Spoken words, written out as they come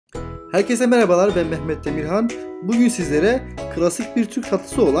Herkese merhabalar, ben Mehmet Demirhan. Bugün sizlere klasik bir Türk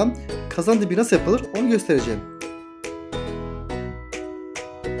tatlısı olan kazandibi nasıl yapılır onu göstereceğim.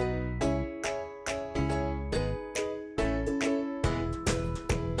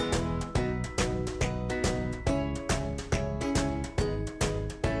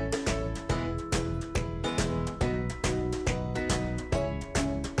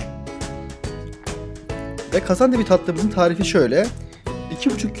 Ve kazandibi tatlımızın tarifi şöyle: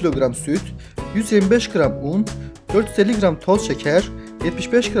 2,5 kilogram süt, 125 gram un, 450 gram toz şeker,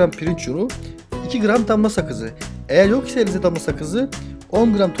 75 gram pirinç unu, 2 gram damla sakızı. Eğer yok ise elinizde damla sakızı,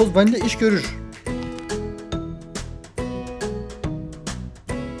 10 gram toz vanilya iş görür.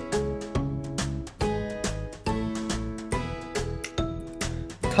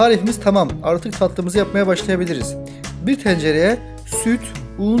 Tarifimiz tamam. Artık tatlımızı yapmaya başlayabiliriz. Bir tencereye süt,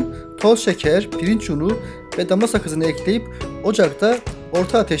 un, toz şeker, pirinç unu ve damla sakızını ekleyip ocakta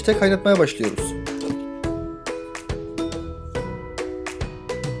orta ateşte kaynatmaya başlıyoruz.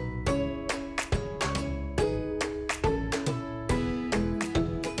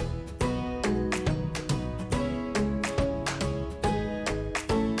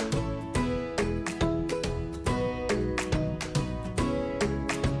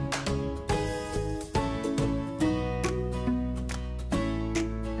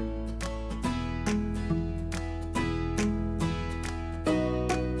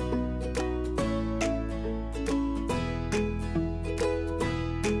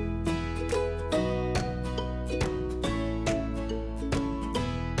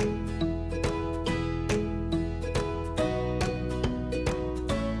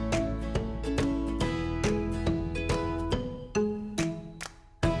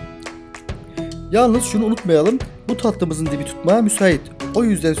 Yalnız şunu unutmayalım, bu tatlımızın dibi tutmaya müsait. O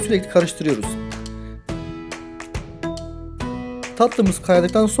yüzden sürekli karıştırıyoruz. Tatlımız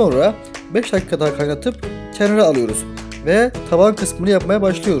kaynadıktan sonra 5 dakika daha kaynatıp kenara alıyoruz ve taban kısmını yapmaya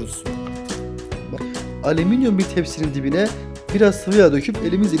başlıyoruz. Alüminyum bir tepsinin dibine biraz sıvı yağ döküp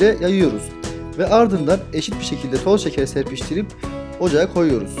elimiz ile yayıyoruz ve ardından eşit bir şekilde toz şeker serpiştirip ocağa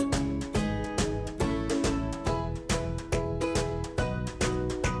koyuyoruz.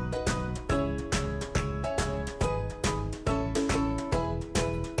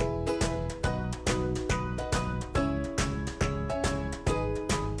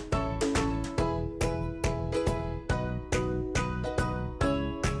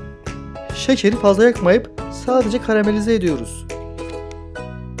 Şekeri fazla yakmayıp sadece karamelize ediyoruz.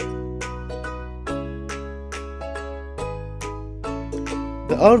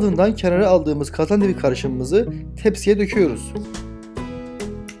 Ve ardından kenara aldığımız kazandibi karışımımızı tepsiye döküyoruz.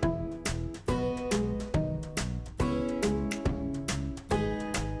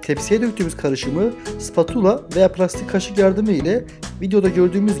 Tepsiye döktüğümüz karışımı spatula veya plastik kaşık yardımı ile videoda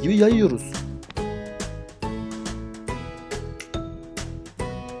gördüğümüz gibi yayıyoruz.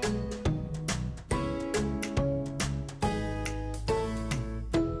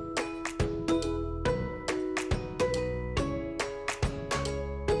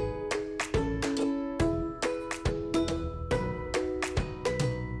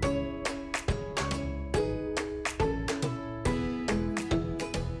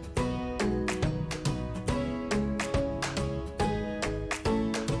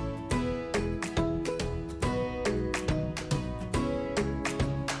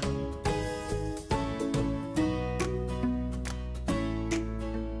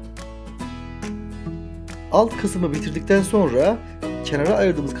 Alt kısmı bitirdikten sonra kenara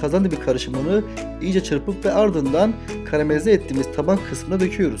ayırdığımız kazandibi karışımını iyice çırpıp ve ardından karamelize ettiğimiz taban kısmına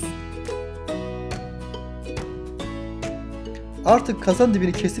döküyoruz. Artık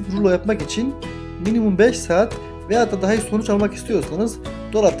kazandibini kesip rulo yapmak için minimum 5 saat veya da daha iyi sonuç almak istiyorsanız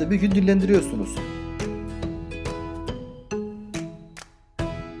dolapta bir gün dinlendiriyorsunuz.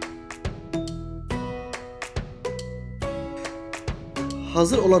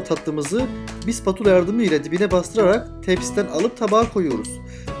 Hazır olan tatlımızı bir spatula yardımı ile dibine bastırarak tepsiden alıp tabağa koyuyoruz.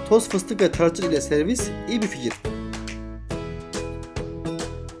 Toz fıstık ve tarçın ile servis iyi bir fikir.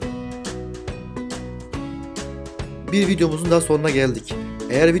 Bir videomuzun daha sonuna geldik.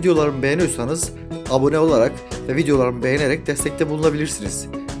 Eğer videolarımı beğeniyorsanız abone olarak ve videolarımı beğenerek destekte bulunabilirsiniz.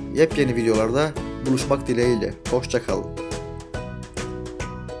 Yepyeni videolarda buluşmak dileğiyle. Hoşça kalın.